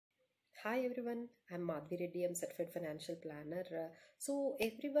Hi everyone, I'm Madhvi Reddy. I'm certified financial planner. So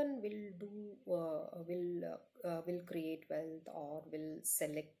everyone will create wealth or will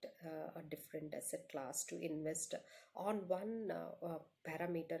select a different asset class to invest on one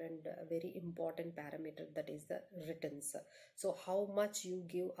parameter and a very important parameter, that is the returns. So how much you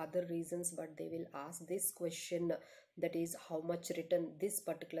give other reasons, but they will ask this question, that is how much return this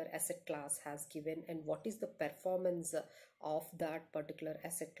particular asset class has given and what is the performance of that particular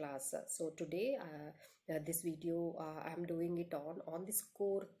asset class. So today this video I'm doing it on the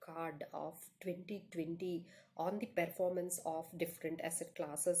scorecard of 2020 on the performance of different asset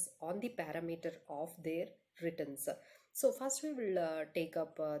classes on the parameter of their returns. So first we will take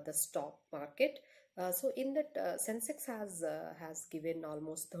up the stock market. So in that Sensex has given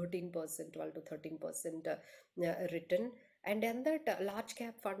almost 13%, 12 to 13% return, and then that large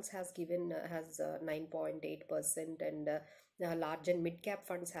cap funds has given has 9.8%, and large and mid cap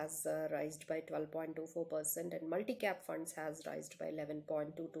funds has rised by 12.24%, and multi cap funds has rised by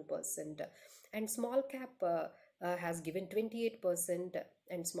 11.22%, and small cap has given 28%,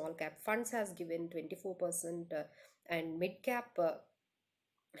 and small cap funds has given 24%, and mid cap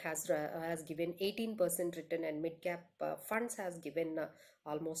has given 18% return, and mid cap funds has given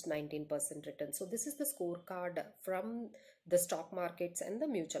almost 19% return. So this is the scorecard from the stock markets and the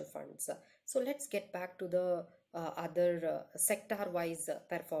mutual funds. So let's get back to the other sector wise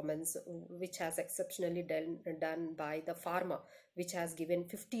performance, which has exceptionally done by the pharma, which has given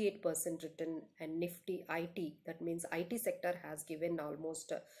 58% return, and Nifty IT, that means IT sector, has given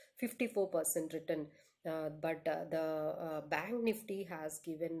almost 54% return. But the bank Nifty has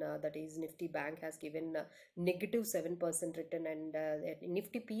given, that is Nifty Bank has given negative 7% return, and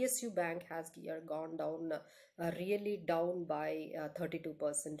Nifty PSU Bank has gone down, really down by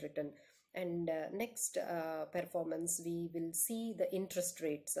 32% return. And next performance, we will see the interest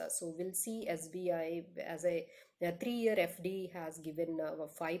rates. So we'll see SBI as a 3-year FD has given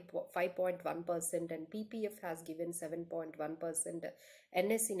 5.1%, and PPF has given 7.1%.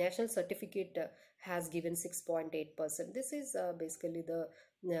 NSE National Certificate has given 6.8%. This is basically the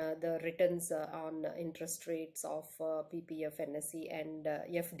returns on interest rates of PPF, NSE, and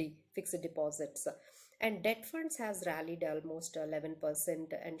FD, fixed deposits. And debt funds has rallied almost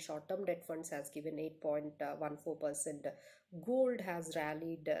 11%, and short-term debt funds has given 8.14%. Gold has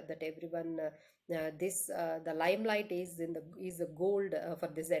rallied, that everyone the limelight is the gold for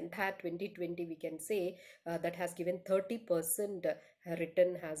this entire 2020, we can say, that has given 30%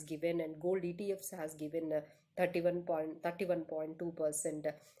 return has given, and gold ETFs has given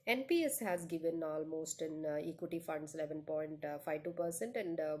 31.2%. NPS has given almost in equity funds 11.52%,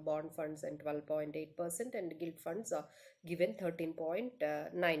 and bond funds and 12.8%, and gilt funds are given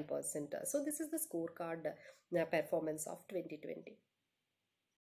 13.9%. So this is the scorecard performance of 2020.